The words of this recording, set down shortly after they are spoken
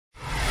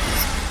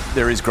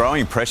There is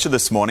growing pressure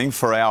this morning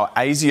for our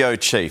ASIO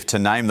chief to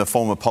name the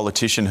former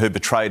politician who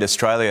betrayed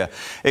Australia.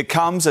 It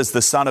comes as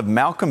the son of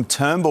Malcolm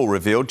Turnbull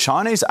revealed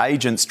Chinese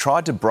agents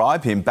tried to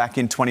bribe him back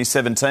in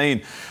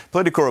 2017.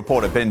 Political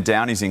reporter Ben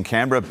Downey's in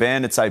Canberra.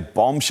 Ben, it's a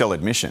bombshell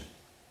admission.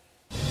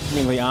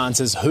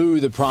 Answers who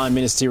the Prime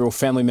Ministerial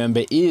family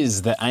member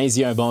is. The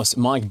ASIO boss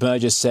Mike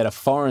Burgess said a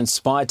foreign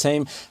spy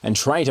team and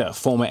traitor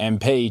former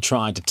MP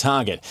tried to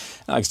target.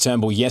 Alex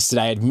Turnbull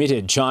yesterday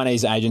admitted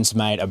Chinese agents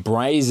made a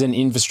brazen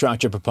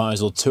infrastructure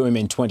proposal to him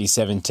in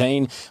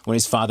 2017 when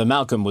his father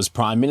Malcolm was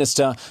Prime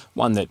Minister,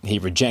 one that he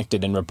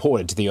rejected and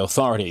reported to the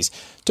authorities.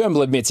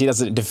 Turnbull admits he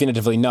doesn't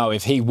definitively know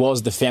if he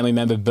was the family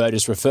member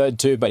Burgess referred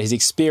to, but his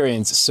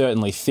experience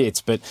certainly fits.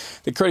 But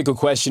the critical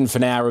question for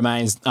now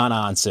remains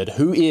unanswered.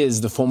 Who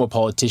is the former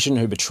politician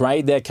who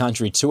betrayed their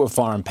country to a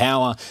foreign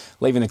power,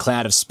 leaving the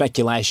cloud of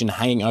speculation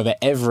hanging over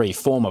every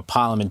former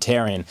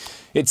parliamentarian?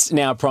 It's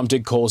now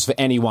prompted calls for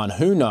anyone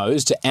who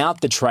knows to out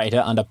the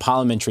traitor under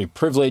parliamentary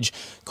privilege,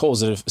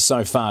 calls that have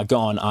so far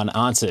gone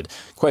unanswered.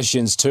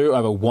 Questions too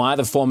over why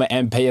the former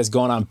MP has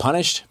gone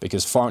unpunished,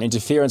 because foreign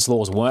interference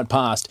laws weren't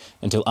passed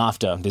until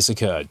after this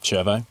occurred.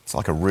 Chervo? It's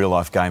like a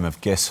real-life game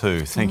of Guess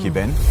Who. Thank you,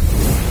 Ben.